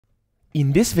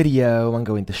In this video, I'm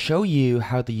going to show you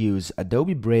how to use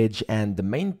Adobe Bridge and the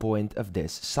main point of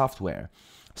this software.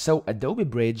 So Adobe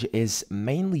Bridge is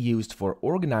mainly used for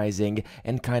organizing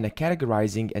and kind of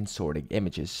categorizing and sorting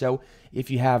images. So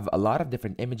if you have a lot of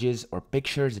different images or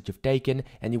pictures that you've taken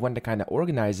and you want to kind of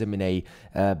organize them in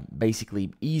a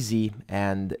basically easy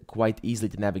and quite easily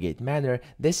to navigate manner,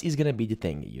 this is going to be the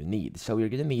thing you need. So you're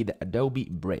going to need Adobe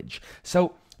Bridge.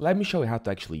 So let me show you how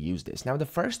to actually use this. Now, the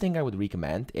first thing I would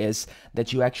recommend is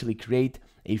that you actually create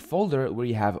a folder where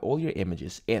you have all your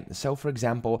images in. So for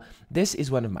example, this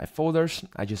is one of my folders.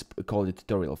 I just called it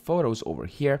tutorial photos over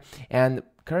here. And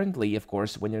currently, of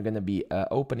course, when you're going to be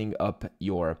opening up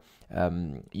your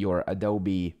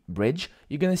Adobe Bridge,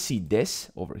 you're going to see this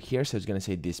over here. So it's going to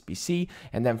say this PC.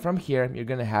 And then from here, you're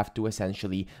going to have to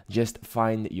essentially just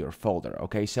find your folder.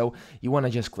 Okay, so you want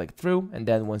to just click through. And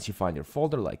then once you find your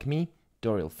folder like me,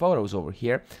 tutorial photos over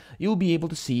here, you'll be able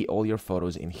to see all your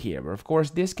photos in here. But of course,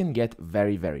 this can get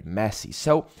very messy.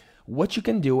 So what you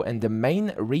can do, and the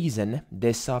main reason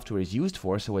this software is used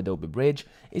for, so Adobe Bridge,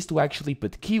 is to actually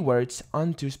put keywords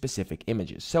onto specific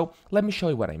images. So let me show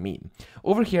you what I mean.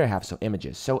 Over here I have some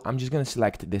images. So I'm just going to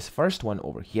select this first one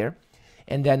over here.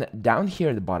 And then down here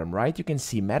at the bottom right, you can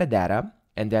see metadata.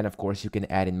 And then, of course, you can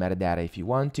add in metadata if you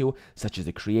want to, such as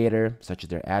the creator, such as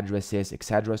their addresses,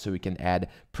 etc. So we can add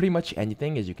pretty much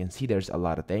anything. As you can see, there's a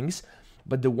lot of things.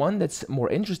 But the one that's more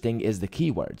interesting is the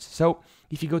keywords. So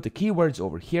if you go to keywords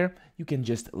over here, you can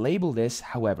just label this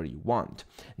however you want.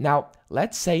 Now,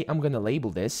 let's say I'm going to label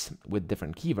this with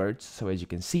different keywords. So as you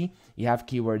can see, you have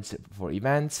keywords for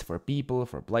events, for people,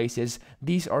 for places.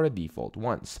 These are the default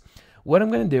ones. What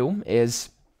I'm going to do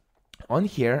is, on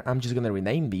here, I'm just going to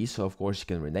rename these. So of course you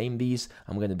can rename these.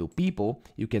 I'm going to do people.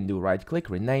 You can do right click,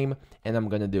 rename, and I'm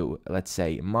going to do, let's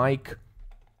say, Mike,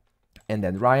 and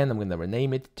then Ryan. I'm going to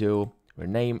rename it to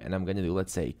rename, and I'm going to do,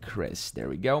 let's say, Chris. There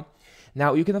we go.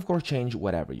 Now you can of course change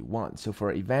whatever you want. So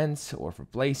for events or for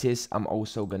places, I'm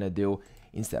also going to do,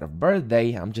 instead of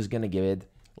birthday, I'm just going to give it,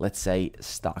 let's say,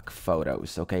 stock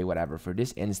photos. Okay, whatever. For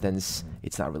this instance,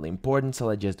 it's not really important, so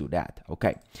let's just do that.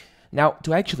 Okay. Now,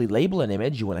 to actually label an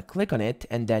image, you want to click on it,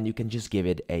 and then you can just give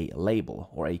it a label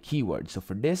or a keyword. So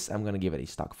for this, I'm going to give it a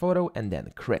stock photo and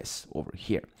then Chris over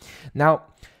here. Now,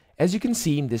 as you can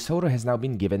see, this photo has now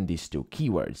been given these two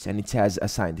keywords, and it has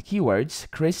assigned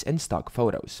keywords, Chris and stock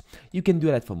photos. You can do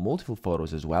that for multiple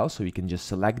photos as well, so you can just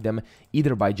select them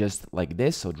either by just like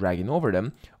this, so dragging over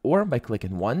them, or by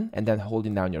clicking one and then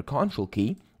holding down your Control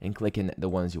key and clicking the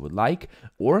ones you would like,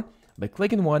 or by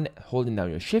clicking one, holding down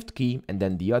your Shift key, and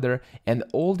then the other, and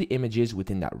all the images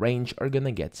within that range are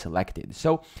gonna get selected.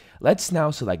 So let's now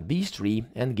select these three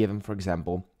and give them, for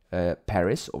example,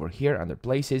 Paris over here under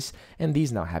places, and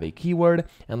these now have a keyword.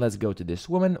 And let's go to this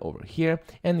woman over here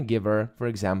and give her, for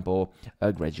example,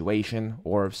 a graduation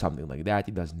or something like that.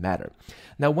 It doesn't matter.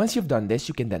 Now, once you've done this,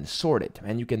 you can then sort it,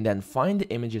 and you can then find the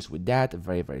images with that.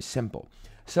 Very simple.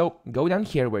 So go down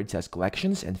here where it says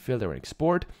collections and filter and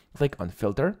export, click on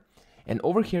filter. And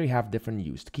over here you have different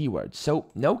used keywords. So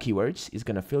no keywords is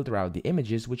going to filter out the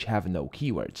images which have no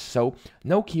keywords. So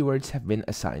no keywords have been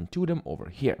assigned to them over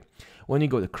here. When you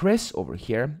go to Chris over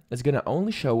here, it's going to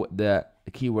only show the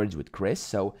keywords with Chris.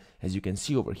 So as you can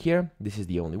see over here, this is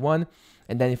the only one.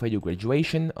 And then if I do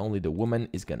graduation, only the woman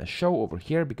is going to show over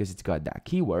here because it's got that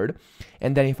keyword.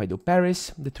 And then if I do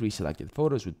Paris, the three selected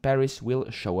photos with Paris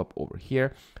will show up over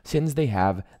here since they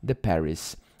have the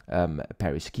Paris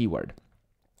keyword.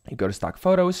 You go to stock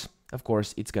photos, of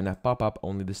course, it's going to pop up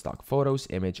only the stock photos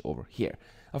image over here.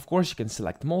 Of course, you can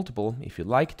select multiple if you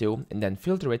like to, and then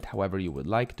filter it however you would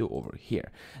like to over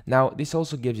here. Now, this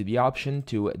also gives you the option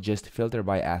to just filter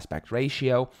by aspect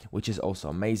ratio, which is also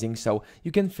amazing. So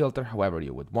you can filter however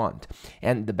you would want.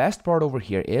 And the best part over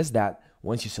here is that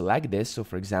once you select this, so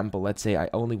for example, let's say I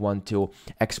only want to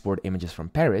export images from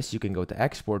Paris, you can go to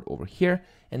export over here,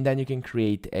 and then you can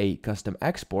create a custom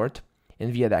export.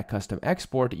 And via that custom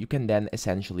export, you can then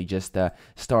essentially just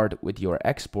start with your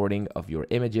exporting of your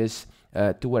images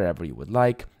to wherever you would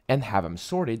like and have them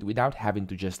sorted without having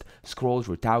to just scroll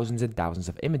through thousands and thousands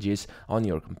of images on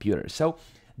your computer. So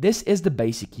this is the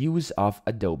basic use of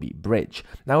Adobe Bridge.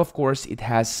 Now, of course, it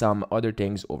has some other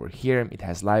things over here. It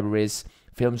has libraries,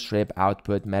 film strip,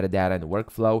 output, metadata, and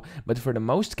workflow. But for the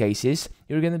most cases,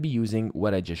 you're going to be using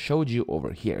what I just showed you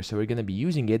over here. So we're going to be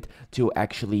using it to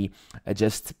actually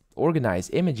just organize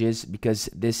images because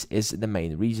this is the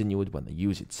main reason you would want to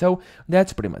use it. So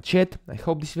that's pretty much it. I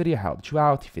hope this video helped you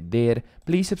out. If it did,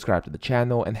 please subscribe to the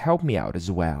channel and help me out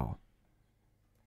as well.